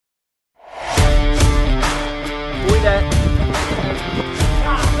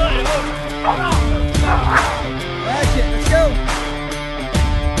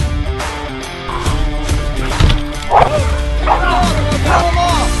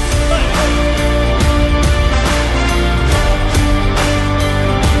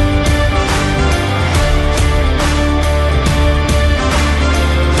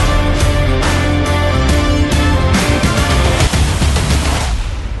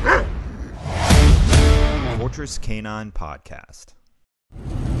Fortress Canine Podcast.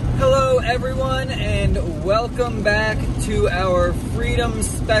 Hello everyone, and welcome back to our Freedom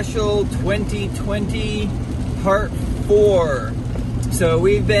Special 2020 Part 4. So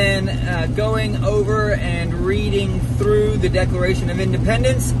we've been going over and reading through the Declaration of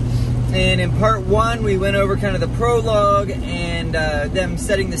Independence, and in Part 1 we went over kind of the prologue and them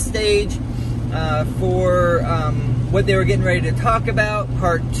setting the stage for what they were getting ready to talk about.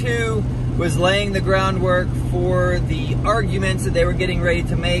 Part 2 was laying the groundwork for the arguments that they were getting ready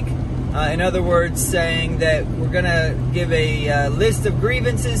to make. In other words, saying that we're going to give a list of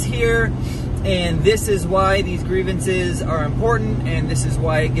grievances here, and this is why these grievances are important, and this is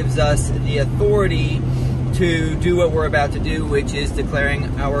why it gives us the authority to do what we're about to do, which is declaring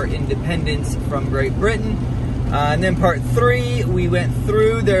our independence from Great Britain. And then Part 3, we went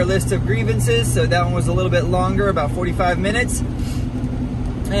through their list of grievances, so that one was a little bit longer, about 45 minutes.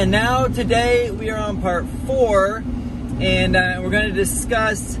 And now, today, we are on Part 4, and we're going to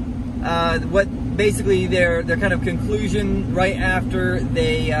discuss what basically their kind of conclusion right after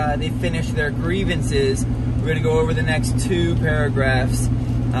they finish their grievances. We're going to go over the next 2 paragraphs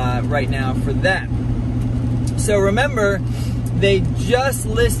right now for that. So remember, they just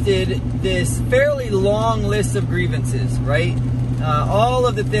listed this fairly long list of grievances, right? All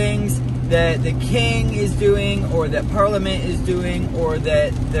of the things that the king is doing, or that Parliament is doing, or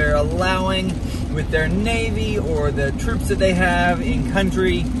that they're allowing with their navy, or the troops that they have in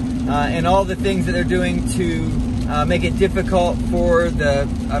country, and all the things that they're doing to make it difficult for the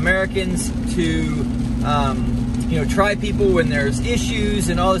Americans to, try people when there's issues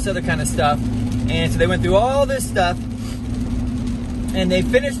and all this other kind of stuff. And so they went through all this stuff, and they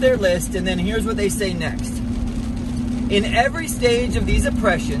finished their list, and then here's what they say next. In every stage of these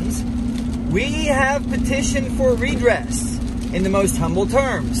oppressions, we have petitioned for redress in the most humble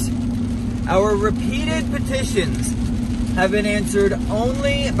terms. Our repeated petitions have been answered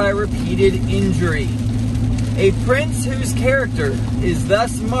only by repeated injury. A prince whose character is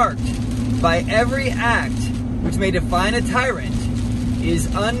thus marked by every act which may define a tyrant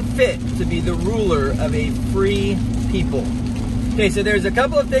is unfit to be the ruler of a free people. Okay, so there's a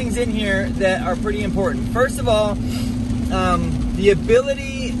couple of things in here that are pretty important. First of all, the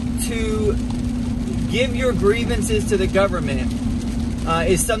ability to give your grievances to the government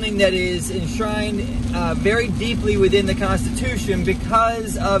is something that is enshrined very deeply within the Constitution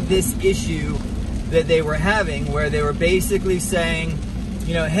because of this issue that they were having, where they were basically saying,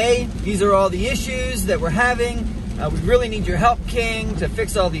 hey, these are all the issues that we're having. We really need your help, King, to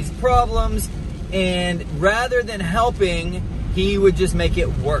fix all these problems. And rather than helping, he would just make it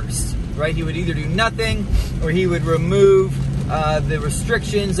worse, right? He would either do nothing, or he would remove the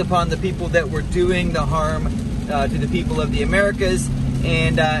restrictions upon the people that were doing the harm to the people of the Americas.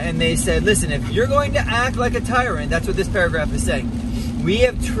 And they said, listen, if you're going to act like a tyrant, that's what this paragraph is saying. We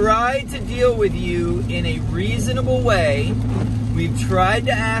have tried to deal with you in a reasonable way. We've tried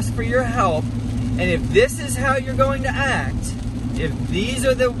to ask for your help. And if this is how you're going to act, if these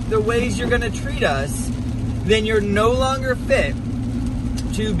are the ways you're going to treat us, then you're no longer fit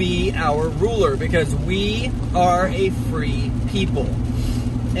to be our ruler, because we are a free people.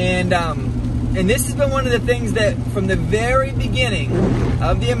 And this has been one of the things that from the very beginning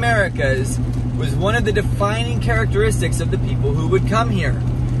of the Americas was one of the defining characteristics of the people who would come here,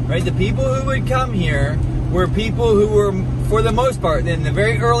 right? The people who would come here were people who were, for the most part, in the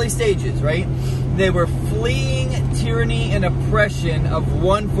very early stages, right? They were fleeing tyranny and oppression of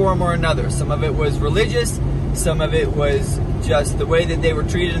one form or another. Some of it was religious. Some of it was just the way that they were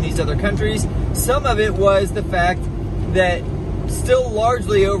treated in these other countries. Some of it was the fact that still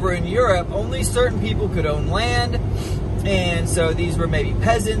largely over in Europe, only certain people could own land. And so these were maybe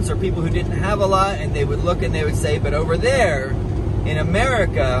peasants or people who didn't have a lot, and they would look and they would say, but over there in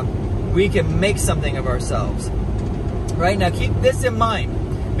America, we can make something of ourselves. Right? Now keep this in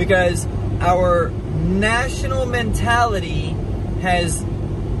mind, because our national mentality has,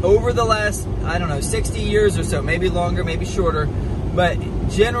 over the last, 60 years or so, maybe longer, maybe shorter, but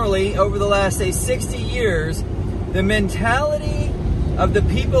generally over the last, say, 60 years, the mentality of the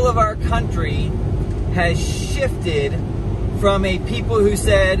people of our country has shifted from a people who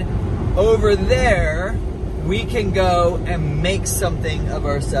said, over there, we can go and make something of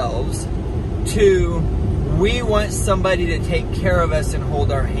ourselves, to we want somebody to take care of us and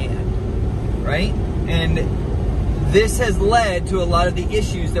hold our hand, right? And this has led to a lot of the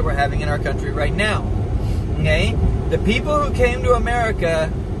issues that we're having in our country right now, okay? The people who came to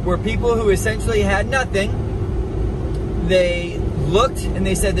America were people who essentially had nothing. They looked and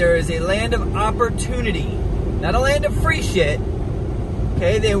they said there is a land of opportunity, not a land of free shit,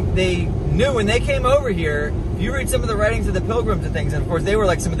 Okay, they knew when they came over here. If you read some of the writings of the Pilgrims and things, and of course they were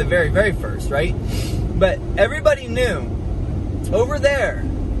like some of the very, very first, right? But everybody knew over there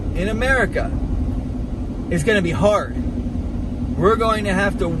in America it's going to be hard. We're going to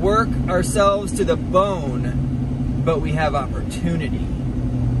have to work ourselves to the bone, but we have opportunity.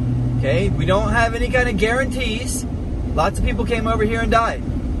 Okay, we don't have any kind of guarantees. Lots of people came over here and died,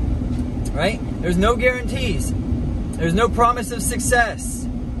 right? There's no guarantees. There's no promise of success.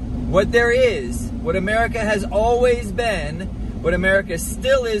 What there is, what America has always been, what America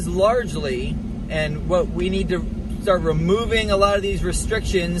still is largely, and what we need to start removing a lot of these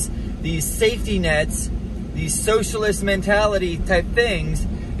restrictions, these safety nets, these socialist mentality type things,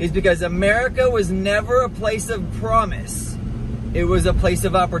 is because America was never a place of promise. It was a place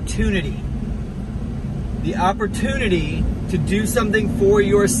of opportunity. The opportunity to do something for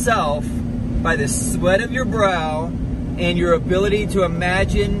yourself by the sweat of your brow and your ability to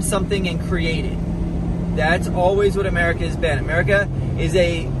imagine something and create it. That's always what America has been. America is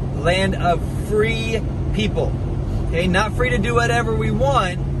a land of free people. Okay, not free to do whatever we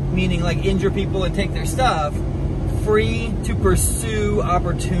want, meaning like injure people and take their stuff. Free to pursue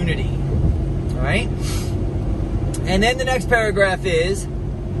opportunity. All right? And then the next paragraph is,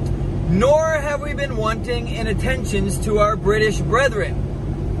 nor have we been wanting in attentions to our British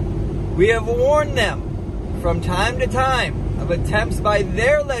brethren. We have warned them from time to time of attempts by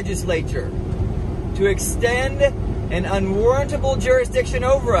their legislature to extend an unwarrantable jurisdiction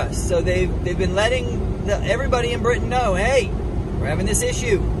over us. So they've been letting everybody in Britain know, hey, we're having this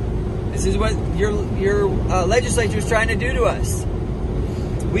issue. This is what your legislature is trying to do to us.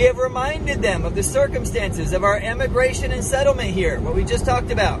 We have reminded them of the circumstances of our emigration and settlement here, what we just talked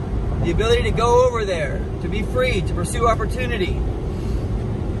about. The ability to go over there, to be free, to pursue opportunity.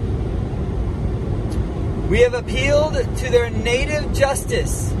 We have appealed to their native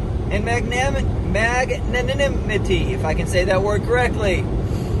justice and magnanimity, if I can say that word correctly.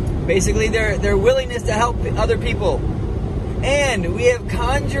 Basically, their willingness to help other people. And we have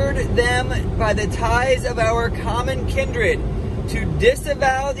conjured them by the ties of our common kindred to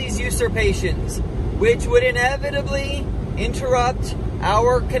disavow these usurpations, which would inevitably interrupt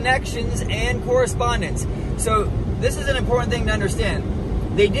our connections and correspondence. So this is an important thing to understand.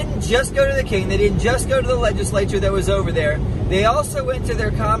 They didn't just go to the king. They didn't just go to the legislature that was over there. They also went to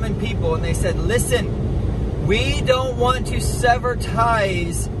their common people and they said, listen, we don't want to sever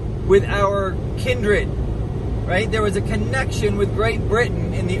ties with our kindred, right? There was a connection with Great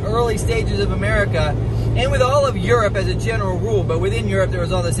Britain in the early stages of America and with all of Europe as a general rule. But within Europe, there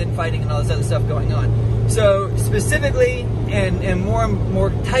was all this infighting and all this other stuff going on. So specifically and more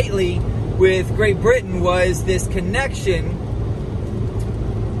tightly with Great Britain was this connection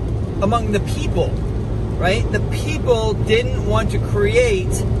among the people, right? The people didn't want to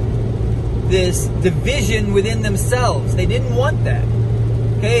create this division within themselves. They didn't want that.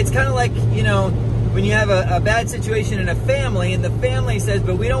 Okay, it's kind of like, when you have a bad situation in a family and the family says,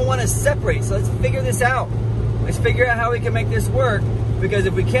 but we don't want to separate, so let's figure this out. Let's figure out how we can make this work, because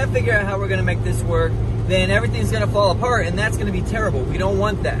if we can't figure out how we're going to make this work, then everything's going to fall apart, and that's going to be terrible. We don't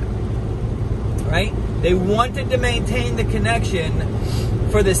want that, right? They wanted to maintain the connection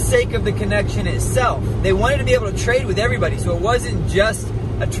for the sake of the connection itself. They wanted to be able to trade with everybody, so it wasn't just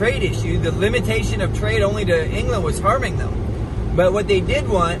a trade issue. The limitation of trade only to England was harming them. But what they did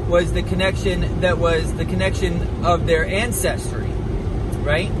want was the connection that was the connection of their ancestry,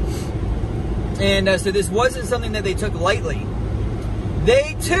 right? And so this wasn't something that they took lightly.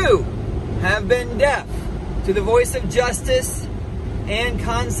 They too have been deaf to the voice of justice and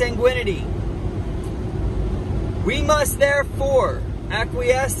consanguinity. We must therefore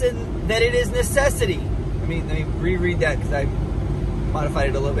acquiesce in that it is necessity. Let me reread that because I modified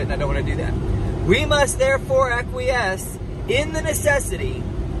it a little bit and I don't want to do that. We must therefore acquiesce in the necessity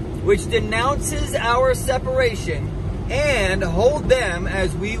which denounces our separation and hold them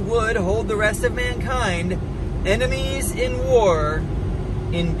as we would hold the rest of mankind, enemies in war,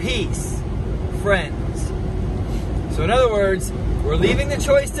 in peace, friends. So in other words, we're leaving the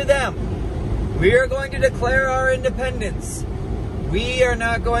choice to them. We are going to declare our independence. We are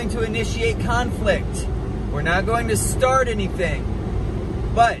not going to initiate conflict. We're not going to start anything.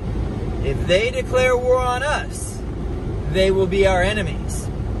 But if they declare war on us, they will be our enemies.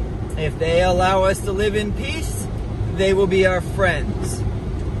 If they allow us to live in peace, they will be our friends.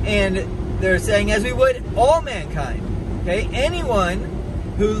 And they're saying, as we would all mankind, okay? Anyone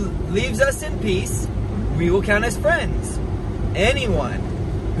who leaves us in peace, we will count as friends. Anyone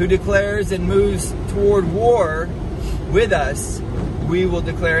who declares and moves toward war with us, we will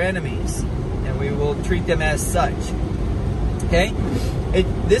declare enemies. And we will treat them as such. Okay?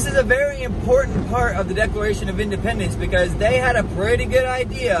 This is a very important part of the Declaration of Independence because they had a pretty good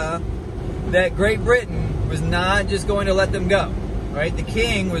idea that Great Britain was not just going to let them go, right? The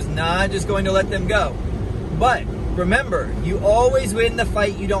king was not just going to let them go. But remember, you always win the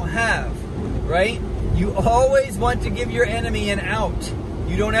fight you don't have, right? You always want to give your enemy an out.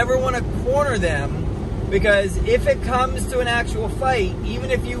 You don't ever want to corner them because if it comes to an actual fight,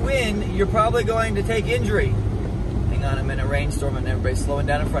 even if you win, you're probably going to take injury. Hang on, I'm in a rainstorm and everybody's slowing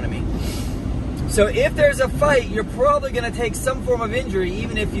down in front of me. So if there's a fight, you're probably going to take some form of injury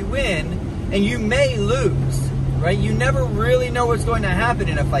even if you win, and you may lose, right? You never really know what's going to happen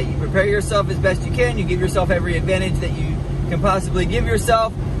in a fight. You prepare yourself as best you can. You give yourself every advantage that you can possibly give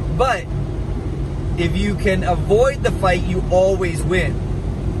yourself. But if you can avoid the fight, you always win,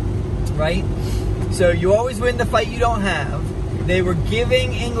 right? So you always win the fight you don't have. They were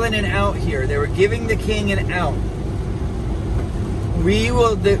giving England an out here. They were giving the king an out. We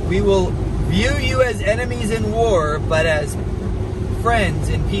will view you as enemies in war, but as friends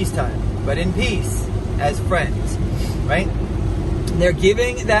in peacetime. But in peace, as friends, right? They're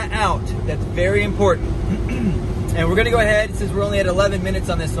giving that out. That's very important. And we're going to go ahead, since we're only at 11 minutes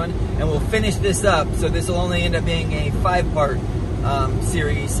on this one, and we'll finish this up. So this will only end up being a 5-part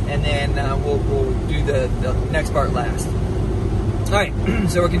series, and then we'll do the next part last. All right,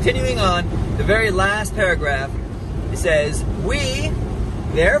 so we're continuing on. The very last paragraph, it says, "We,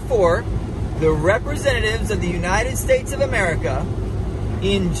 therefore, the representatives of the United States of America,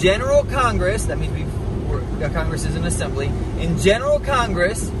 in General Congress," that means Congress is an assembly, "in General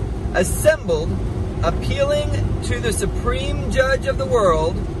Congress, assembled, appealing to the Supreme Judge of the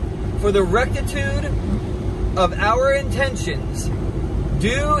world for the rectitude of our intentions,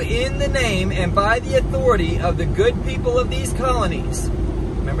 do in the name and by the authority of the good people of these colonies,"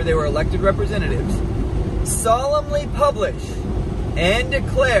 remember they were elected representatives, "solemnly publish and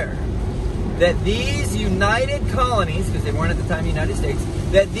declare that these united colonies," because they weren't at the time United States,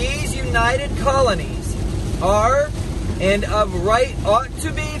 "that these united colonies are and of right ought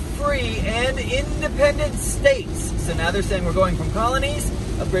to be free and independent states." So now they're saying we're going from colonies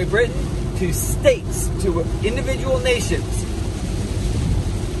of Great Britain to states, to individual nations.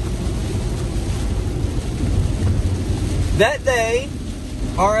 "That they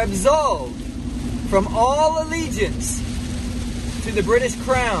are absolved from all allegiance to the British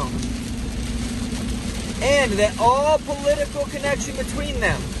Crown, and that all political connection between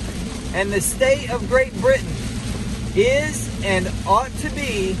them and the state of Great Britain is and ought to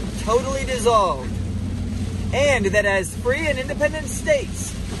be totally dissolved, and that as free and independent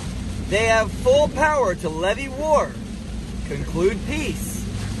states they have full power to levy war, conclude peace,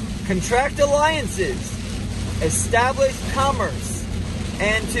 contract alliances, establish commerce,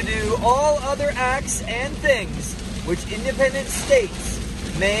 and to do all other acts and things which independent states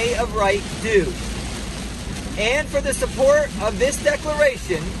may of right do. And for the support of this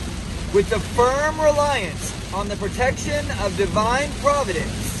declaration, with the firm reliance on the protection of divine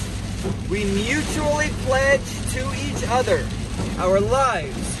providence, we mutually pledge to each other our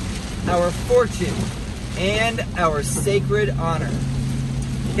lives, our fortune, and our sacred honor."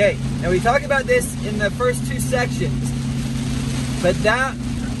 Okay, now we talked about this in the first 2 sections, but that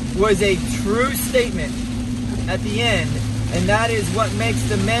was a true statement at the end, and that is what makes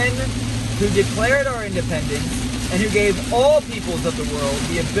the men who declared our independence and who gave all peoples of the world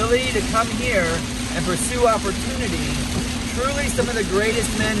the ability to come here and pursue opportunity truly some of the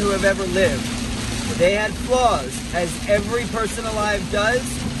greatest men who have ever lived. They had flaws, as every person alive does,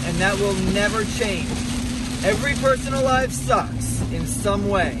 and that will never change. Every person alive sucks in some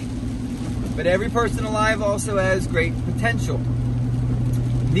way, but every person alive also has great potential.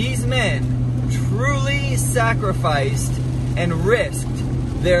 These men truly sacrificed and risked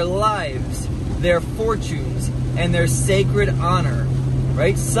their lives, their fortunes, and their sacred honor,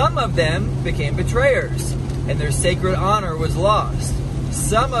 right? Some of them became betrayers, and their sacred honor was lost.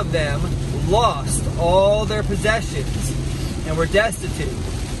 Some of them lost all their possessions and were destitute,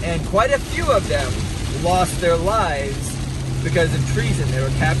 and quite a few of them lost their lives because of treason. They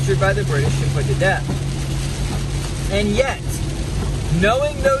were captured by the British and put to death. And yet,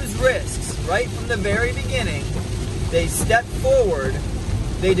 knowing those risks right from the very beginning, they stepped forward.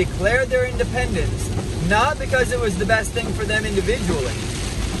 They declared their independence, not because it was the best thing for them individually,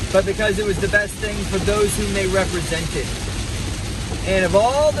 but because it was the best thing for those whom they represented. And of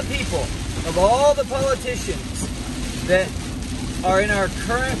all the people, of all the politicians that are in our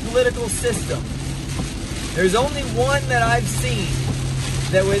current political system, there's only one that I've seen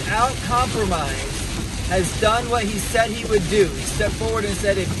that without compromise has done what he said he would do. He stepped forward and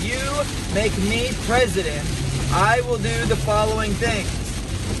said, if you make me president, I will do the following things.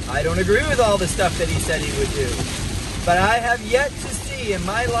 I don't agree with all the stuff that he said he would do. But I have yet to see in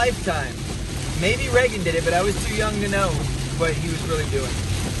my lifetime, maybe Reagan did it, but I was too young to know what he was really doing.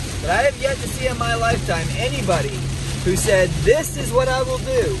 But I have yet to see in my lifetime anybody who said, this is what I will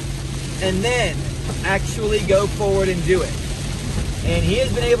do, and then actually go forward and do it. And he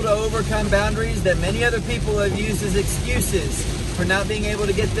has been able to overcome boundaries that many other people have used as excuses for not being able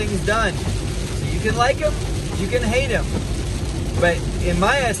to get things done. So you can like him, you can hate him. But in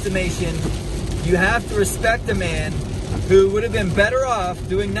my estimation, you have to respect a man who would have been better off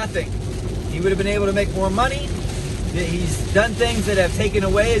doing nothing. He would have been able to make more money. He's done things that have taken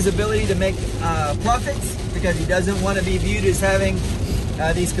away his ability to make profits because he doesn't want to be viewed as having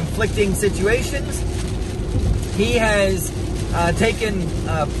these conflicting situations. He has taken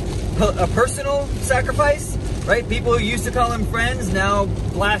a personal sacrifice, right? People who used to call him friends now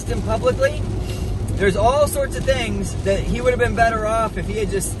blast him publicly. There's all sorts of things that he would have been better off if he had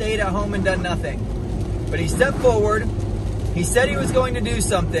just stayed at home and done nothing. But he stepped forward, he said he was going to do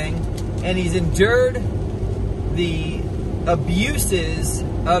something, and he's endured the abuses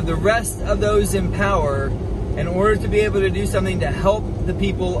of the rest of those in power in order to be able to do something to help the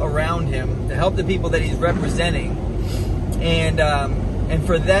people around him, to help the people that he's representing. And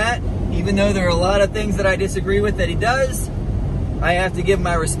for that, even though there are a lot of things that I disagree with that he does, I have to give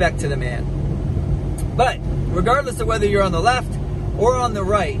my respect to the man. But regardless of whether you're on the left or on the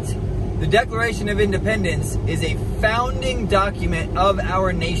right, the Declaration of Independence is a founding document of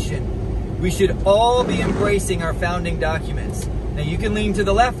our nation. We should all be embracing our founding documents. Now, you can lean to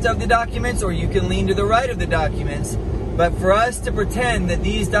the left of the documents or you can lean to the right of the documents, but for us to pretend that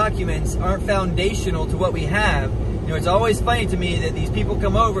these documents aren't foundational to what we have, it's always funny to me that these people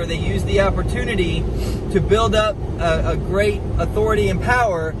come over, they use the opportunity to build up a great authority and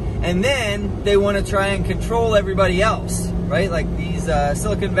power, and then they want to try and control everybody else, right? Like these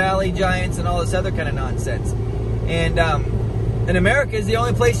Silicon Valley giants and all this other kind of nonsense. And America is the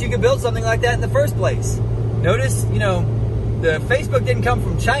only place you could build something like that in the first place. Notice, the Facebook didn't come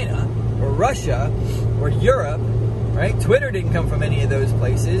from China or Russia or Europe, right? Twitter didn't come from any of those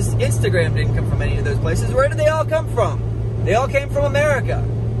places. Instagram didn't come from any of those places. Where did they all come from? They all came from America.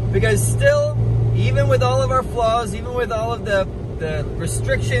 Because still, even with all of our flaws, even with all of the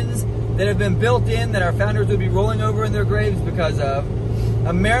restrictions that have been built in that our founders would be rolling over in their graves because of,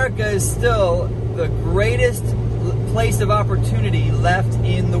 America is still the greatest place of opportunity left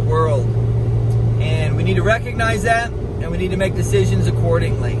in the world. And we need to recognize that, and we need to make decisions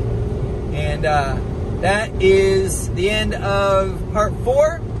accordingly. And that is the end of part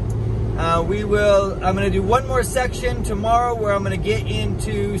 4. I'm going to do one more section tomorrow where I'm going to get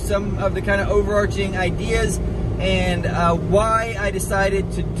into some of the kind of overarching ideas and why I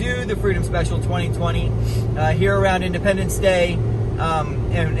decided to do the Freedom Special 2020 here around Independence Day,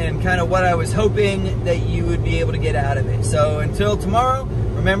 and kind of what I was hoping that you would be able to get out of it. So until tomorrow,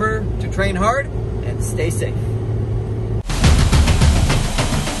 remember to train hard and stay safe.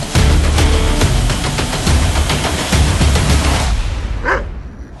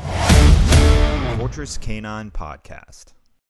 Fortress Canine Podcast.